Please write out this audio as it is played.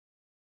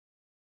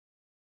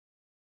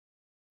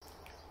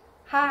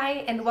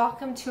Hi, and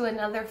welcome to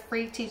another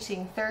Free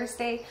Teaching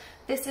Thursday.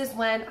 This is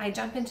when I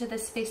jump into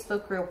this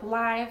Facebook group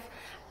live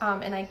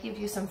and I give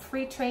you some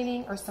free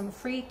training or some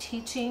free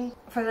teaching.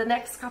 For the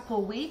next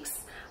couple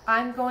weeks,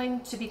 I'm going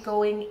to be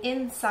going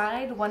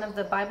inside one of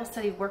the Bible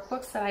study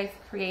workbooks that I've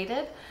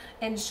created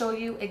and show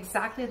you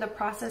exactly the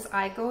process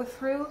I go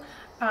through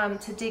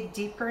to dig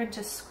deeper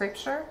into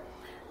scripture.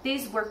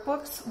 These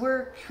workbooks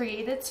were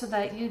created so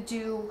that you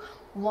do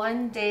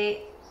one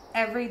day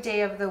every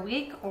day of the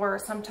week, or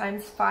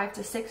sometimes 5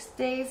 to 6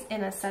 days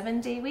in a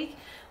 7-day week.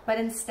 But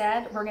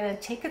instead, we're going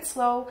to take it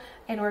slow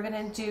and we're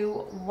going to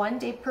do 1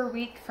 day per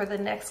week for the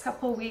next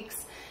couple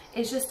weeks.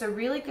 It's just a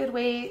really good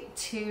way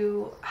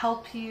to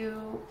help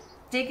you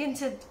dig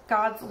into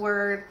God's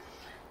Word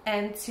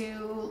and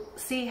to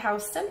see how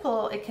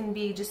simple it can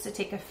be just to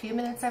take a few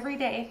minutes every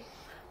day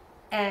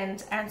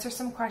and answer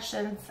some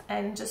questions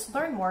and just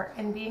learn more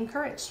and be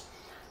encouraged.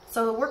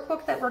 So the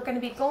workbook that we're going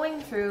to be going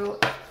through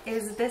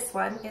is this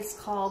one. It's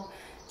called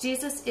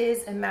Jesus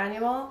is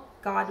Emmanuel,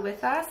 God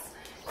with Us.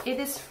 It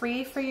is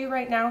free for you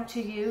right now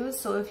to use.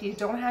 So if you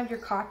don't have your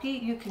copy,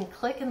 you can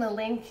click in the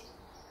link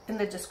in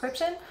the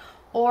description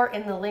or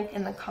in the link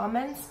in the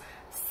comments.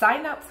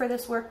 Sign up for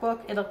this workbook.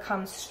 It'll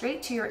come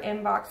straight to your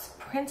inbox,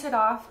 print it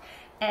off,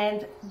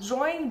 and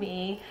join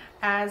me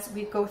as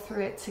we go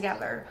through it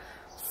together.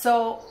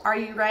 So are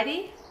you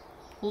ready?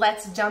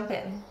 Let's jump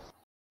in.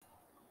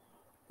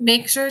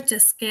 Make sure to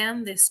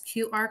scan this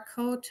QR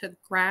code to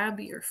grab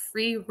your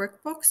free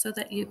workbook so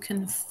that you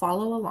can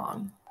follow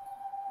along.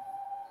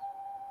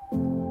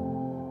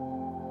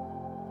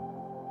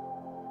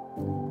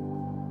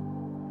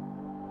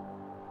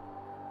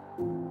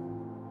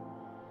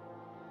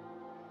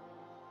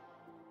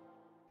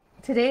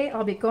 Today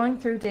I'll be going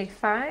through day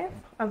 5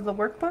 of the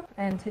workbook,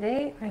 and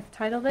today I've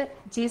titled it,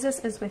 Jesus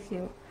is with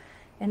you.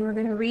 And we're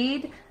going to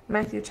read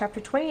Matthew chapter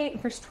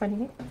 28, verse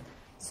 20.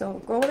 So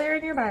go there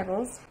in your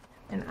Bibles,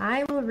 and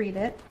I will read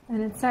it,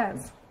 and it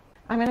says,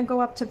 I'm going to go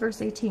up to verse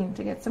 18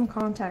 to get some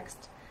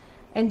context.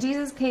 And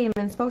Jesus came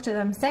and spoke to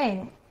them,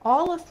 saying,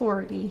 all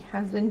authority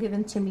has been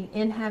given to me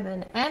in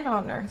heaven and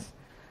on earth.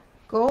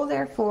 Go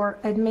therefore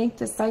and make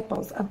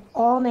disciples of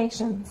all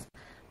nations,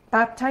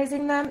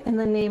 baptizing them in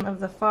the name of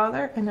the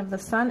Father and of the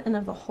Son and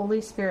of the Holy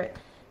Spirit,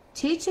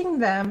 teaching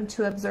them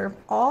to observe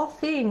all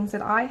things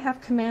that I have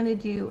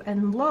commanded you,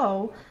 and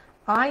lo,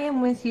 I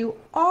am with you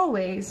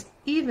always,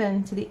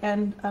 even to the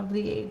end of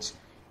the age.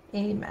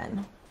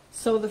 Amen.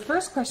 So the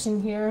first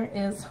question here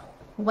is,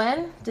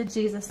 when did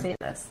Jesus say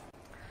this?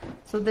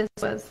 So this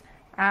was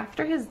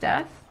after his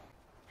death,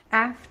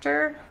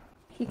 after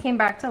he came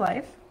back to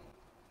life,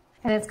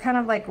 and it's kind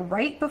of like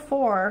right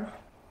before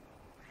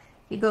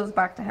he goes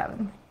back to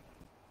heaven.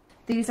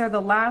 These are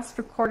the last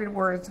recorded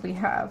words we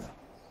have.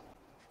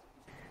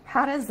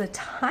 How does the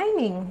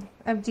timing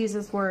of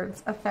Jesus'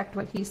 words affect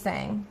what he's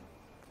saying?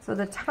 So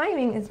the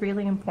timing is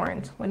really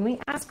important. When we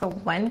ask a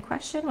when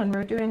question when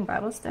we're doing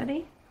Bible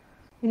study,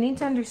 we need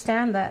to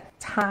understand that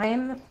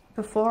time,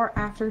 before,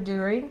 after,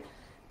 during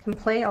can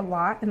play a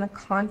lot in the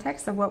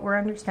context of what we're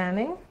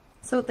understanding.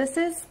 So this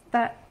is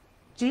that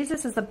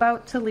Jesus is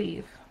about to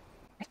leave.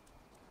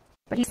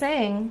 But he's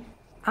saying,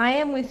 I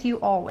am with you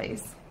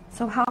always.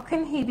 So how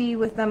can he be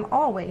with them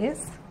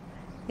always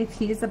if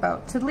he's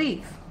about to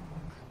leave?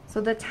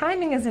 So the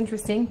timing is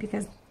interesting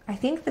because I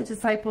think the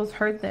disciples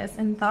heard this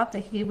and thought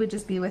that he would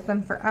just be with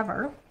them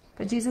forever.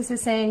 But Jesus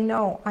is saying,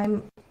 no,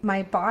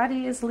 my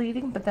body is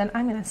leaving, but then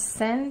I'm going to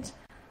send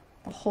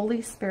the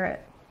Holy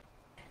Spirit.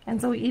 And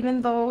so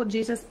even though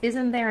Jesus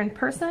isn't there in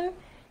person,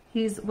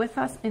 he's with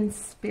us in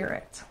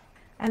spirit.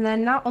 And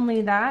then not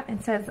only that,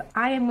 it says,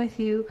 I am with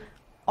you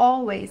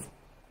always,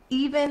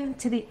 even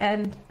to the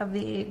end of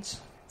the age.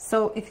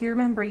 So if you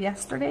remember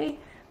yesterday,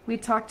 we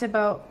talked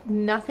about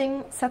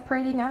nothing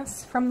separating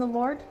us from the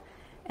Lord.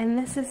 And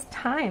this is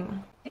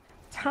time.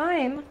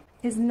 Time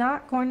is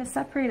not going to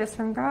separate us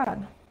from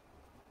God.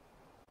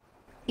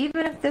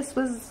 Even if this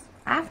was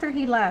after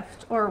he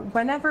left or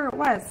whenever it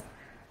was,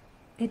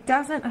 it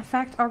doesn't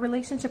affect our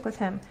relationship with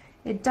him.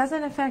 It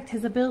doesn't affect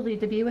his ability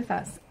to be with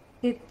us.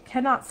 It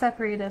cannot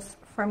separate us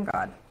from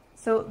God.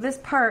 So this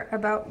part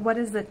about what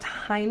is the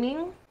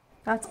timing,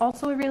 that's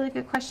also a really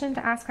good question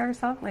to ask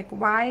ourselves. Like,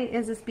 why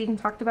is this being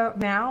talked about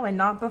now and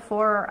not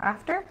before or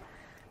after?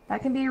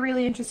 That can be a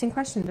really interesting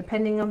question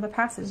depending on the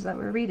passage that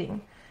we're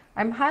reading.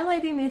 I'm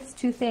highlighting these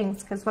two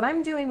things because what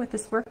I'm doing with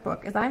this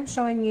workbook is I'm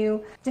showing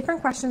you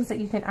different questions that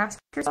you can ask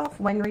yourself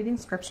when reading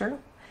scripture,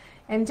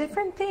 and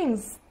different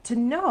things to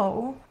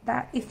know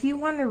that if you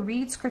want to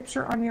read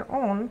scripture on your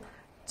own,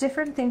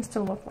 different things to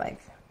look like.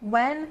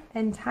 When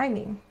and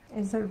timing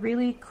is a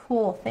really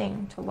cool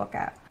thing to look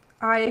at.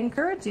 I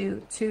encourage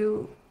you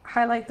to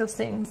highlight those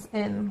things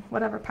in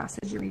whatever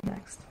passage you read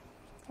next.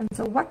 And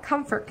so what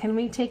comfort can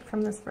we take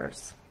from this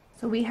verse?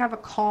 So we have a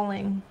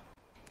calling.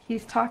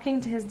 He's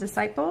talking to his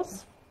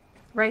disciples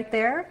right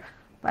there,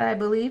 but I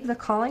believe the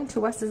calling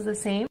to us is the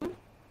same,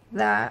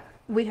 that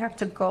we have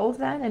to go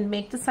then and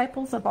make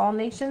disciples of all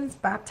nations,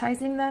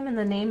 baptizing them in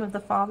the name of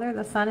the Father,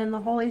 the Son, and the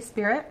Holy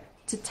Spirit,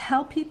 to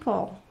tell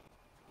people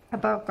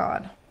about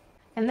God.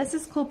 And this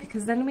is cool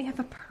because then we have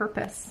a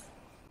purpose.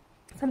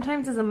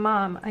 Sometimes as a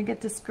mom, I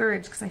get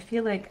discouraged because I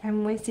feel like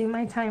I'm wasting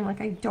my time,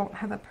 like I don't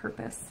have a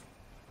purpose.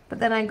 But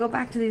then I go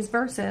back to these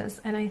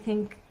verses and I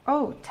think,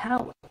 oh,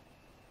 tell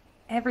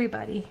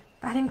everybody.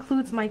 That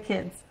includes my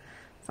kids.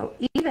 So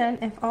even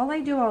if all I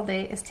do all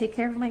day is take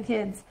care of my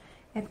kids,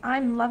 if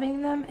I'm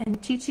loving them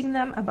and teaching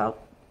them about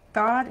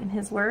God and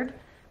His Word,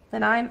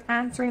 then I'm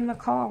answering the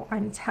call.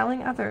 I'm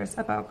telling others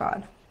about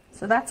God.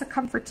 So that's a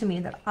comfort to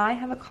me that I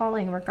have a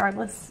calling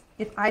regardless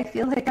if I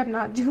feel like I'm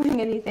not doing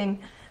anything.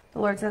 The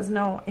Lord says,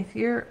 no, if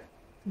you're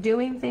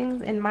doing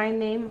things in my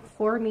name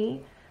for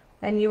me,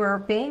 then you are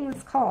obeying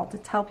this call to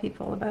tell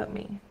people about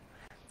me.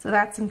 So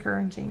that's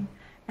encouraging.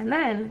 And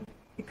then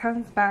it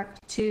comes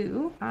back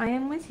to, I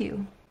am with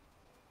you.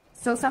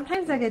 So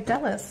sometimes I get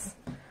jealous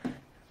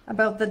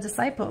about the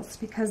disciples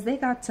because they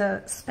got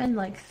to spend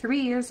like 3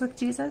 years with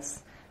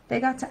Jesus. They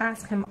got to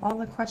ask Him all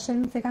the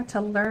questions. They got to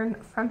learn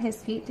from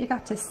His feet. They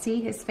got to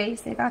see His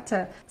face. They got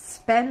to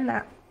spend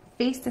that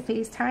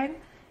face-to-face time.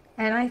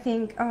 And I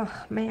think, oh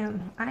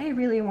man, I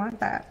really want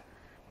that.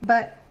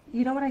 But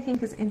you know what I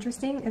think is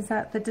interesting is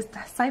that the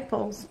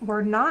disciples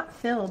were not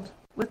filled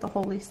with the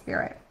Holy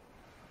Spirit.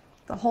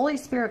 The Holy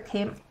Spirit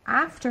came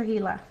after He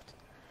left.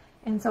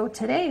 And so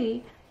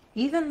today,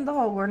 even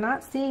though we're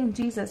not seeing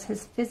Jesus,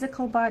 His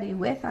physical body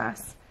with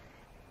us,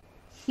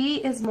 He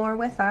is more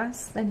with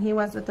us than He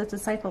was with the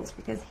disciples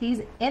because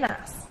He's in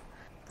us.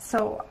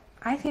 So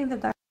I think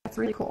that that's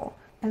really cool.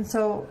 And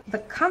so the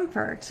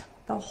comfort,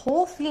 the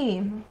whole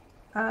theme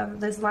of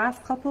this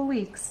last couple of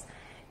weeks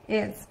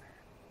is,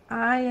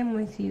 I am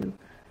with you.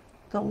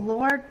 The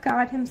Lord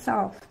God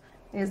Himself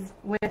is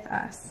with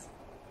us.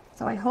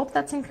 So I hope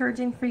that's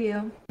encouraging for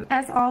you.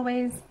 As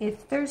always,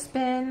 if there's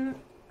been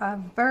a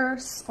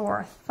verse or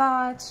a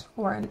thought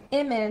or an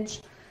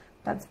image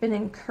that's been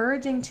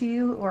encouraging to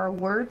you or a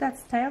word that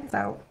stands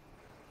out,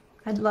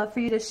 I'd love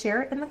for you to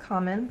share it in the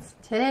comments.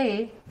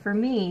 Today, for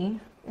me,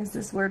 is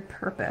this word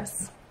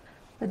purpose.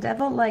 The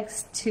devil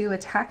likes to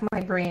attack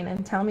my brain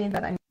and tell me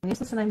that I'm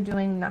useless and I'm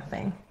doing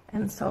nothing.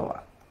 And so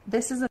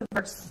this is a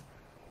verse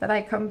that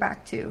I come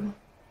back to,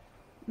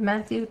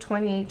 Matthew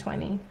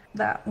 28:20,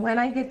 that when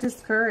I get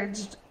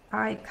discouraged,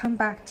 I come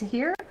back to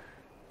here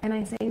and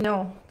I say,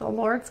 no, the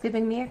Lord's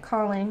giving me a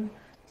calling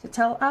to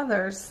tell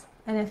others.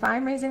 And if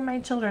I'm raising my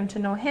children to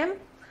know Him,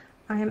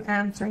 I am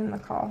answering the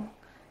call.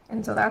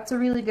 And so that's a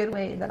really good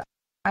way that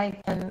I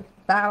can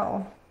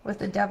battle with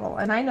the devil.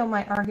 And I know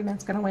my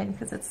argument's going to win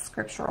because it's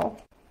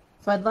scriptural.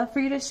 So I'd love for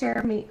you to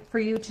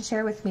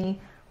share with me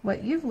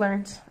what you've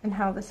learned and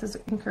how this has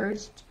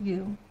encouraged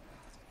you.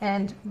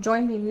 And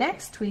join me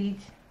next week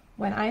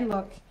when I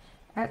look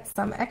at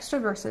some extra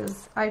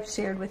verses I've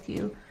shared with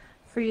you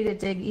for you to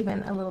dig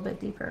even a little bit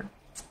deeper.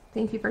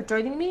 Thank you for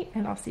joining me,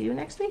 and I'll see you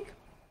next week.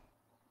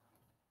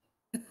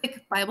 A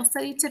quick Bible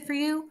study tip for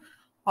you: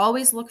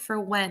 always look for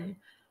when.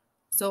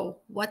 So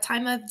what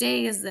time of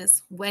day is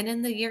this? When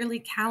in the yearly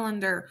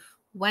calendar?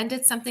 When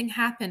did something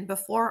happen,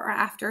 before or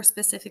after a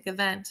specific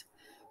event?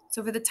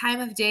 So for the time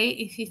of day,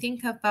 if you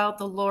think about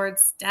the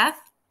Lord's death,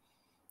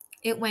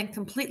 it went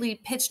completely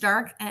pitch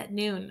dark at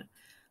noon.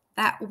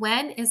 That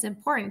when is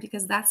important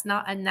because that's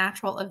not a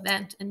natural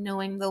event, and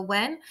knowing the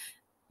when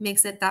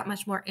makes it that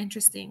much more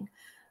interesting.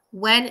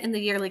 When in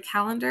the yearly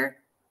calendar,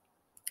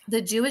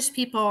 the Jewish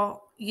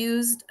people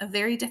used a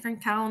very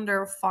different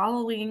calendar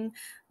following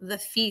the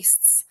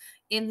feasts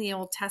in the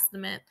Old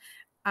Testament.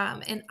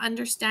 And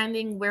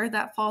understanding where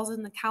that falls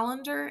in the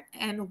calendar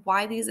and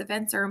why these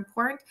events are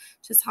important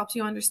just helps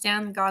you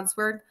understand God's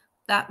Word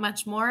that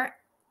much more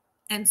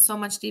and so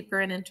much deeper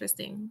and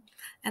interesting.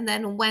 And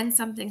then when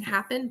something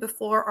happened,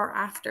 before or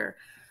after.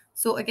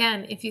 So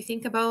again, if you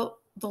think about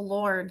the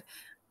Lord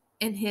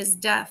in His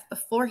death,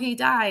 before He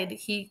died,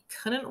 He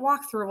couldn't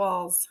walk through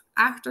walls.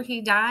 After He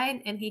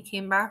died and He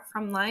came back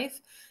from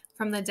life,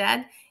 from the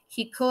dead,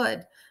 He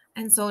could.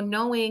 And so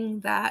knowing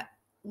that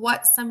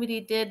what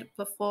somebody did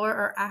before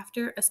or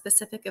after a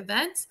specific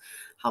event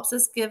helps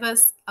us give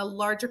us a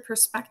larger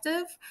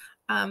perspective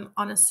on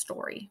a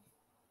story.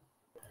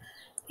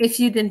 If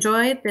you'd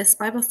enjoyed this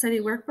Bible study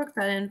workbook,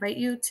 I invite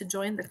you to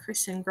join the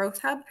Christian Growth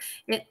Hub.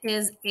 It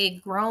is a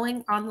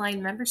growing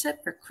online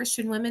membership for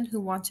Christian women who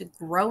want to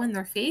grow in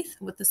their faith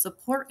with the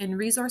support and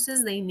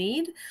resources they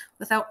need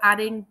without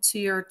adding to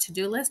your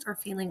to-do list or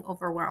feeling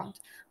overwhelmed.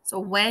 So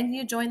when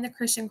you join the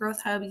Christian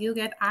Growth Hub, you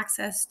get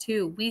access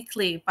to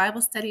weekly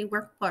Bible study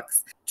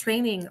workbooks,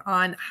 training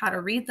on how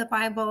to read the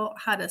Bible,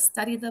 how to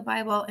study the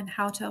Bible, and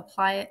how to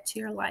apply it to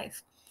your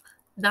life.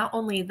 Not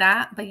only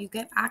that, but you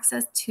get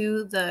access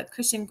to the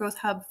Christian Growth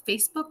Hub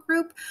Facebook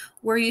group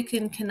where you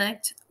can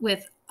connect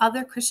with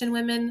other Christian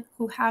women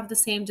who have the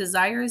same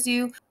desire as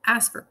you,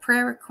 ask for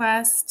prayer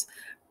requests,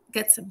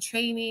 get some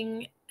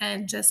training,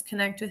 and just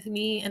connect with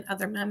me and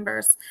other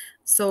members.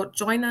 So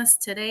join us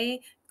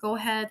today. Go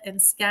ahead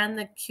and scan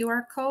the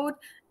QR code,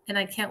 and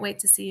I can't wait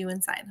to see you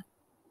inside.